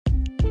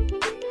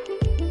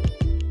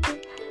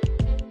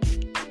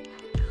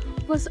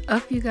What's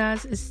up, you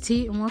guys? It's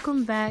T, and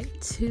welcome back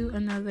to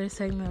another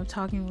segment of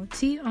Talking with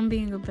T on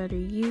being a better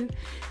you.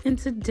 And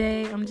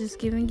today, I'm just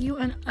giving you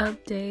an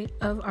update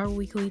of our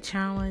weekly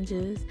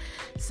challenges.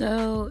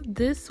 So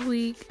this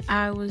week,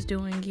 I was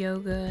doing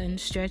yoga and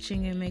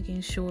stretching and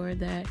making sure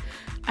that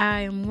I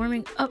am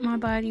warming up my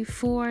body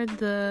for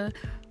the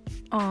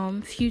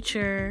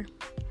future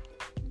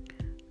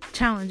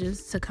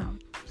challenges to come.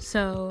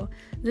 So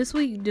this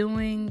week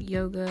doing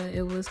yoga,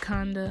 it was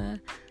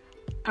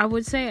I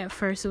would say at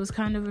first it was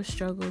kind of a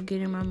struggle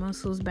getting my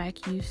muscles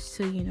back used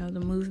to,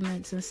 the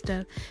movements and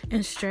stuff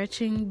and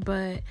stretching.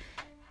 But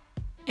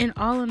in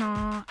all,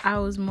 I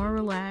was more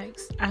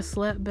relaxed. I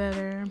slept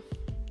better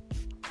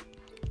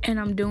and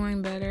I'm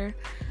doing better.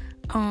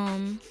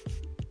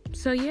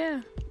 So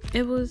yeah,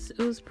 it was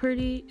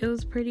pretty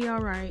all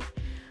right.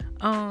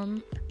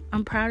 I'm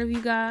proud of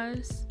you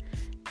guys.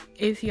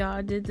 If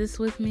y'all did this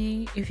with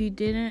me, if you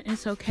didn't,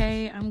 it's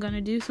okay. I'm going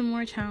to do some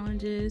more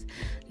challenges.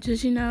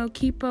 Just,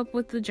 keep up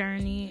with the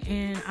journey.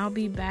 And I'll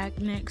be back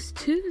next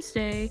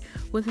Tuesday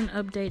with an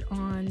update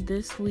on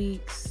this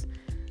week's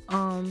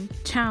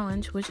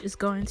challenge, which is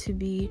going to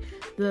be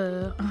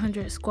the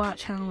 100 squat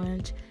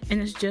challenge.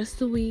 And it's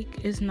just a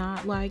week. It's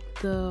not like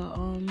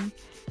the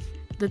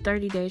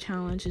 30-day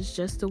challenge. It's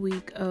just a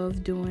week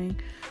of doing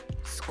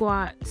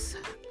squats.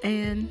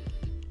 And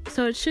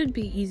so it should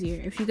be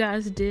easier. If you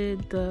guys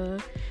did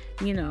the,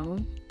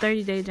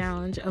 30-day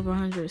challenge of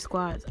 100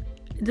 squats,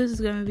 this is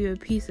going to be a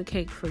piece of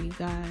cake for you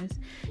guys.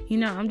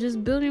 I'm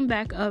just building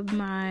back up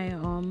my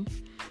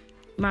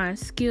my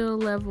skill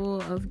level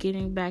of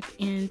getting back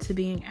into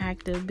being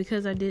active,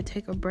 because I did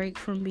take a break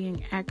from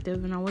being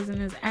active and I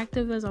wasn't as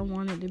active as I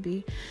wanted to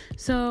be.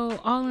 So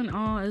all in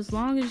all, as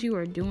long as you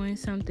are doing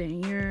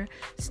something, you're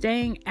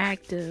staying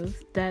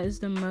active, that is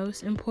the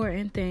most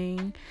important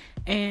thing.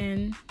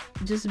 And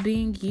just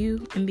being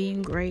you and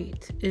being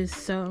great is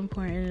so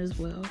important as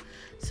well.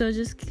 So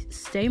just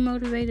stay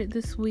motivated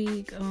this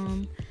week.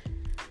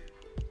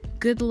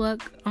 Good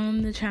luck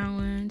on the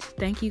challenge.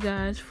 Thank you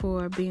guys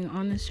for being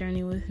on this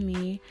journey with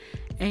me.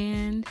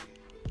 And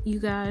you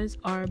guys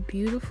are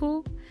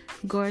beautiful,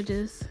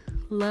 gorgeous,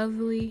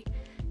 lovely,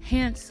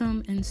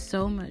 handsome, and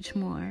so much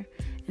more.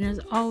 And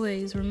as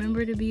always,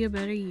 remember to be a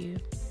better you.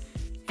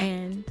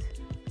 And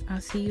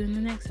I'll see you in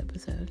the next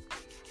episode.